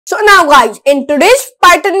So now guys, in today's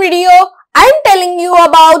Python video, I'm telling you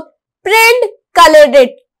about print colored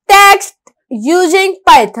text using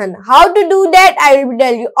Python. How to do that, I will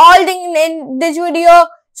tell you all things in this video.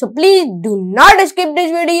 So please do not skip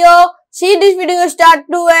this video. See this video start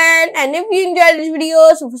to end, and if you enjoy this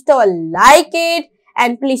video, so first of all like it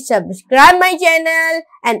and please subscribe my channel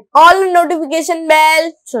and all the notification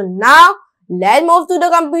bell. So now let's move to the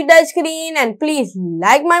computer screen and please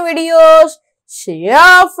like my videos, share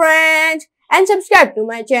your friends and subscribe to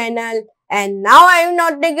my channel. And now I will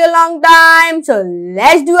not take a long time, so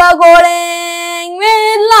let's do a coding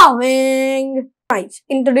with laughing. Nice.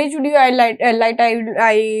 In today's video,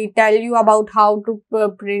 I tell you about how to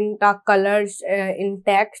print colors in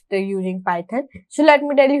text using Python. So let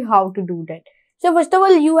me tell you how to do that. So first of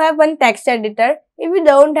all, you have one text editor. If you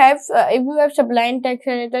don't have, if you have Sublime text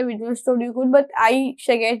editor, Visual Studio Code, but I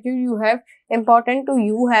suggest you have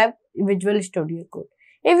Visual Studio Code.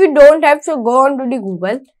 If you don't have, so go on to the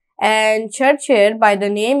Google and search here by the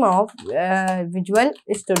name of Visual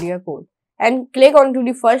Studio Code and click onto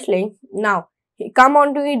the first link. Now come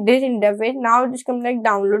onto this interface. Now it is come like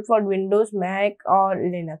download for Windows, Mac or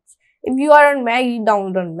Linux. If you are on Mac, you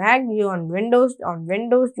download on Mac. You are on Windows,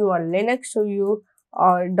 you are Linux, so you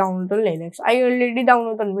download on Linux. I already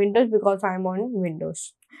download on Windows because I am on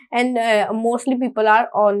Windows, and mostly people are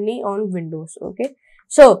only on Windows. Okay,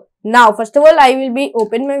 so now first of all, I will be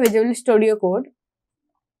open my Visual Studio Code.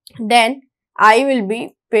 Then I will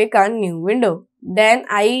be pick a new window. Then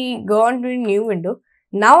I go on to a new window.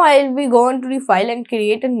 Now I will be go on to the file and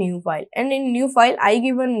create a new file. And in new file, I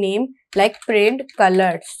give a name like print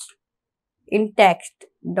colors in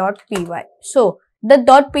text.py. So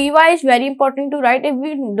the .py is very important to write. If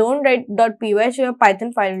you don't write .py, so your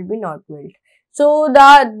Python file will be not built. So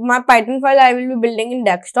my Python file I will be building in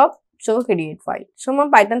desktop. So create file. So my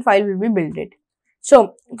Python file will be built it.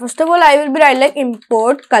 So first of all, I will be write like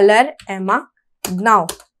import color Emma. Now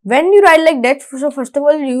when you write like that, so first of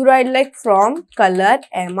all you write like from color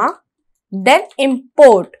Emma, then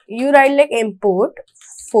import. You write like import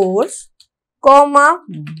force, comma,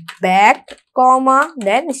 back, comma,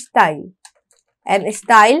 then style, and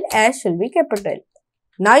style as will be capital.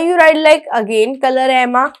 Now you write like again color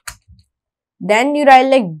Emma, then you write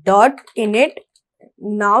like dot in it.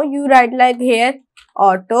 Now you write like here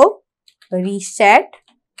auto reset,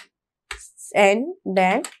 and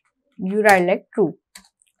then you write like true.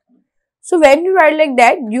 So when you write like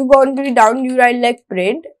that, you go on to the down, you write like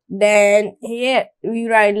print, then here you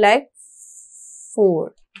write like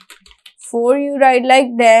 4 you write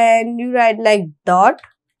like, then you write like dot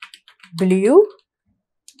blue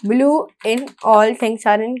in all things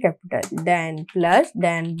are in capital, then plus,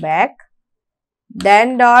 then back,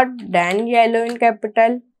 then dot, then yellow in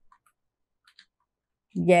capital,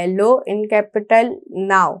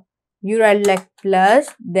 now you write like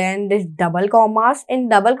plus, then this double commas. In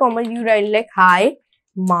double commas you write like hi,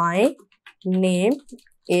 my name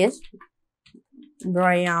is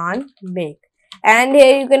Brian Bake, and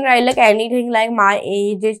here you can write like anything like my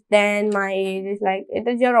age is 10, my age is like, it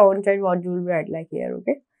is your own choice what you will write like here.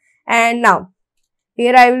 Okay, and now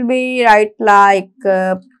here I will be write like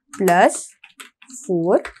plus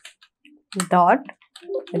 4 dot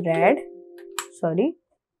red,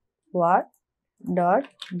 dot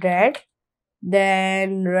red,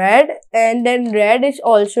 then red, and then red is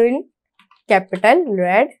also in capital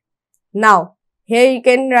red. Now here you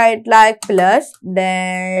can write like plus,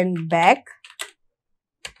 then back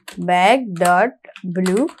dot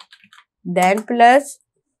blue, then plus.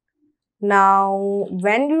 Now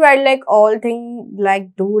when you write like all things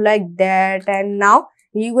like do like that, and now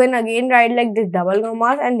you can again write like this double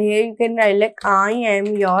commas, and here you can write like I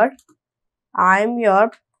am your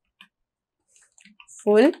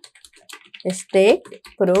full stack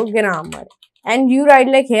programmer, and you write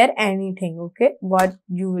like here anything, okay, what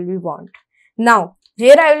you will be want. Now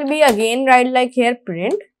here I will be again write like here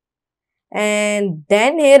print, and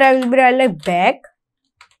then here I will be write like back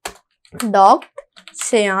dot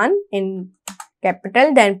cyan in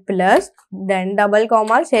capital, then plus, then double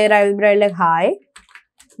commas. Here I will be write like hi,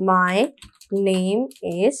 my name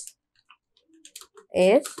is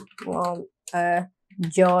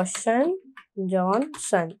Johnson,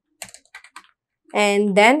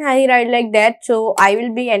 and then I write like that. So I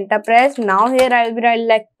will be enter press. Now here I will be write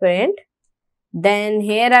like print, then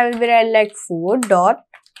here I will be write like 4 dot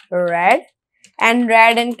red, and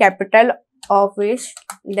red in capital of which,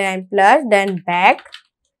 then plus, then back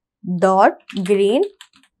dot green,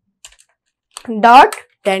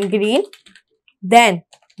 then green, then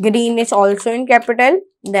green is also in capital,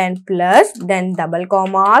 then plus, then double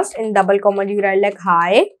commas. In double comma you write like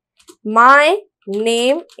hi, my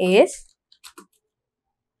name is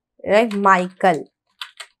like Michael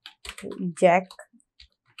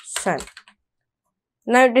Jackson.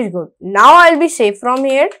 Now it is good. Now I'll be safe from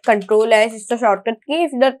here. Control S is the shortcut key.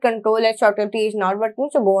 If that Control S shortcut key is not working,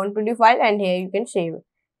 so go on to the file and here you can save it.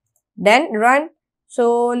 Then run.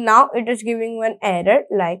 So now it is giving one error,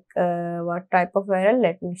 like what type of error?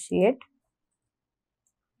 Let me see it.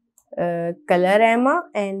 Colorama,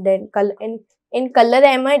 and then in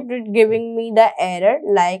Colorama it is giving me the error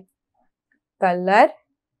like color,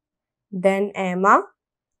 then Emma,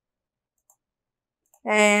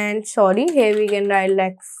 and sorry, here we can write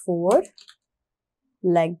like 4,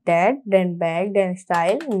 like that, then back, then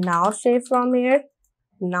style. Now save from here.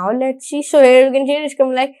 Now let's see. So here you can see it's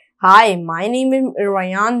come like, hi, my name is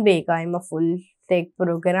Ryan Baker. I'm a full stack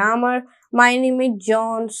programmer. My name is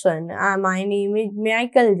Johnson. My name is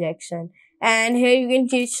Michael Jackson. And here you can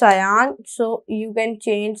change cyan. So you can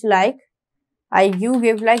change like, you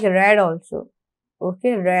give like red also.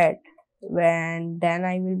 Okay, red. And then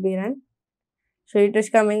I will be run. So it is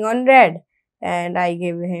coming on red. And I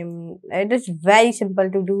give him, it is very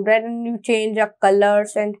simple to do that. And you change the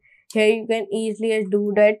colors, and here you can easily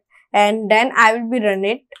do that. And then I will be run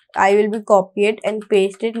it. I will be copy it and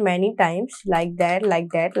paste it many times, like that, like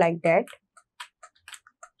that, like that.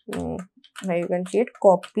 Here you can see it,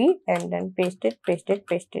 copy and then paste it, paste it,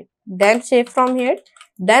 paste it. Then save from here.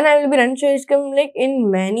 Then I will be run. So it's come like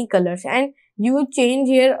in many colors, and you change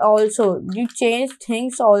here also. You change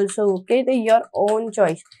things also. Okay, to your own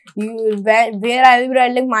choice. You where I will be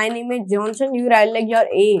write like my name is Johnson, you write like your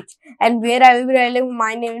age, and where I will be write like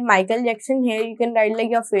my name is Michael Jackson, here you can write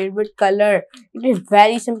like your favorite color. It is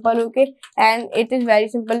very simple. Okay, and it is very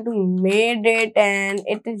simple to made it, and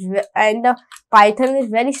it is the Python is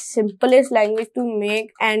very simplest language to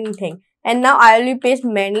make anything. And now I will paste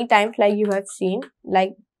many times, like you have seen,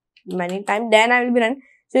 like many times. Then I will be run.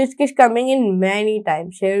 So it is coming in many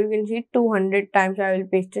times. Here you can see 200 times I will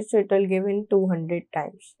paste it. So it will give in 200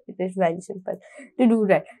 times. It is very simple to do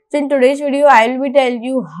that. So in today's video, I will be tell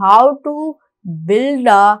you how to build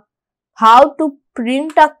how to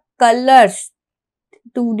print a colors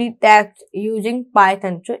to the text using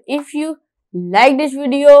Python. So if you like this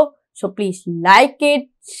video, so please like it,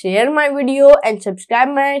 share my video and subscribe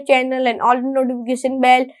my channel and all the notification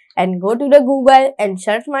bell, and go to the Google and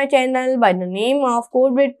search my channel by the name of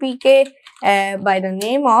CodeWithPK,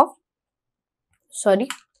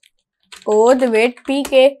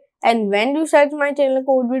 CodeWithPK. And when you search my channel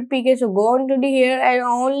CodeWithPK, so go on to the here, and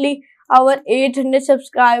only our 800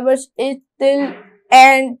 subscribers is still,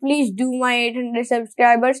 and please do my 800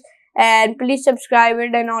 subscribers, and please subscribe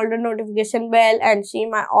it and all the notification bell and see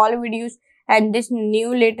my all videos. And this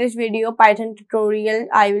new latest video Python tutorial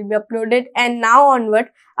I will be uploaded, and now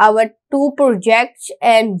onward our 2 projects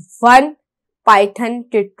and 1 Python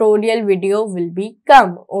tutorial video will be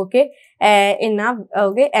come. Okay, enough.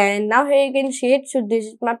 Okay, and now here you can see it. So this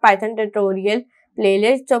is my Python tutorial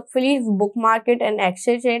playlist. So please bookmark it and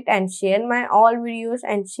access it and share my all videos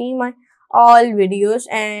and see my all videos.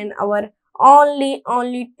 And our only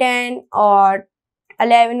 10 or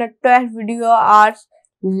 11 or 12 video hours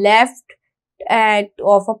left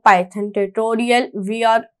of a Python tutorial. We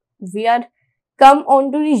are come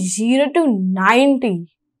on to the 0 to 90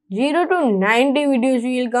 videos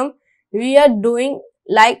we will come. We are doing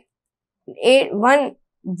like we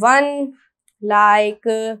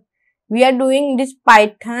are doing this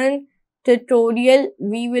Python tutorial.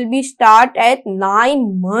 We will be start at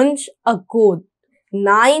 9 months ago.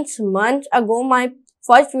 9 months ago my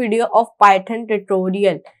first video of Python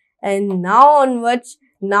tutorial, and now onwards,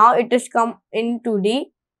 now it has come into the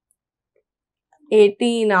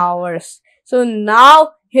 18 hours. So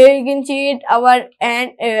now here you can see it, our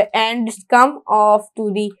and come off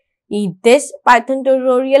to the this Python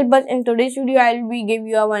tutorial. But in today's video I will be give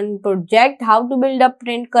you a one project how to build a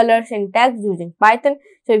print color syntax using Python.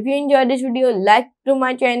 So if you enjoyed this video, like to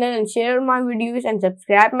my channel and share my videos and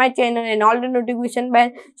subscribe my channel and all the notification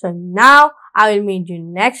bell. So now I will meet you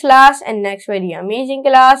next class and next very amazing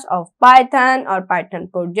class of Python or Python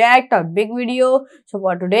project or big video. So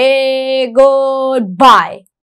for today, goodbye.